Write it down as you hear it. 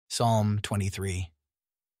Psalm 23.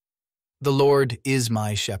 The Lord is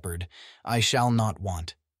my shepherd, I shall not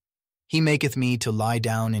want. He maketh me to lie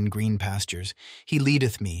down in green pastures. He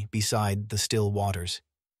leadeth me beside the still waters.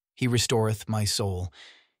 He restoreth my soul.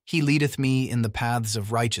 He leadeth me in the paths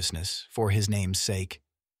of righteousness for his name's sake.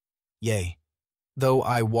 Yea, though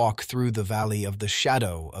I walk through the valley of the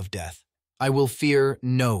shadow of death, I will fear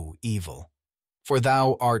no evil. For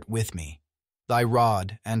thou art with me. Thy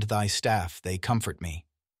rod and thy staff, they comfort me.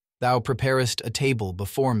 Thou preparest a table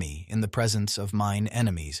before me in the presence of mine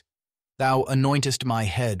enemies. Thou anointest my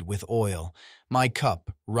head with oil, my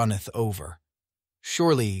cup runneth over.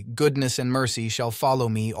 Surely goodness and mercy shall follow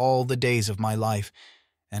me all the days of my life,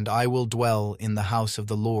 and I will dwell in the house of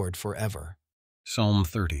the Lord forever. Psalm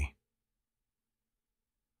 30.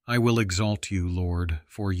 I will exalt you, Lord,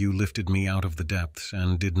 for you lifted me out of the depths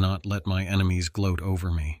and did not let my enemies gloat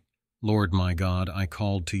over me. Lord my God, I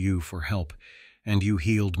called to you for help, and you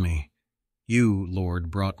healed me. You, Lord,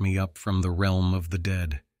 brought me up from the realm of the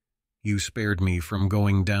dead. You spared me from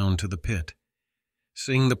going down to the pit.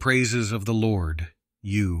 Sing the praises of the Lord,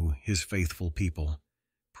 you, his faithful people.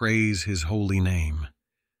 Praise his holy name.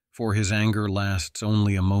 For his anger lasts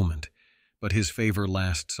only a moment, but his favor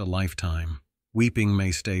lasts a lifetime. Weeping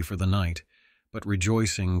may stay for the night, but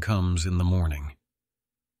rejoicing comes in the morning.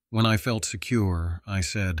 When I felt secure, I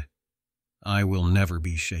said, I will never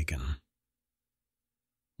be shaken.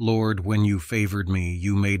 Lord, when you favored me,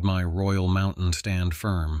 you made my royal mountain stand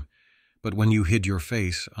firm. But when you hid your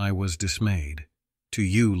face, I was dismayed. To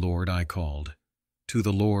you, Lord, I called. To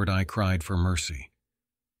the Lord I cried for mercy.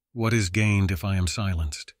 What is gained if I am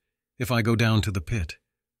silenced? If I go down to the pit?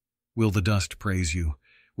 Will the dust praise you?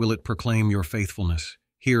 Will it proclaim your faithfulness?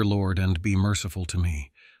 Hear, Lord, and be merciful to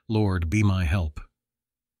me. Lord, be my help.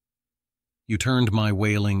 You turned my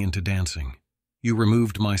wailing into dancing. You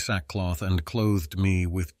removed my sackcloth and clothed me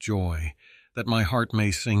with joy, that my heart may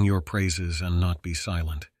sing your praises and not be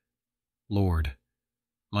silent. Lord,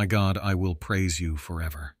 my God, I will praise you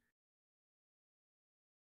forever.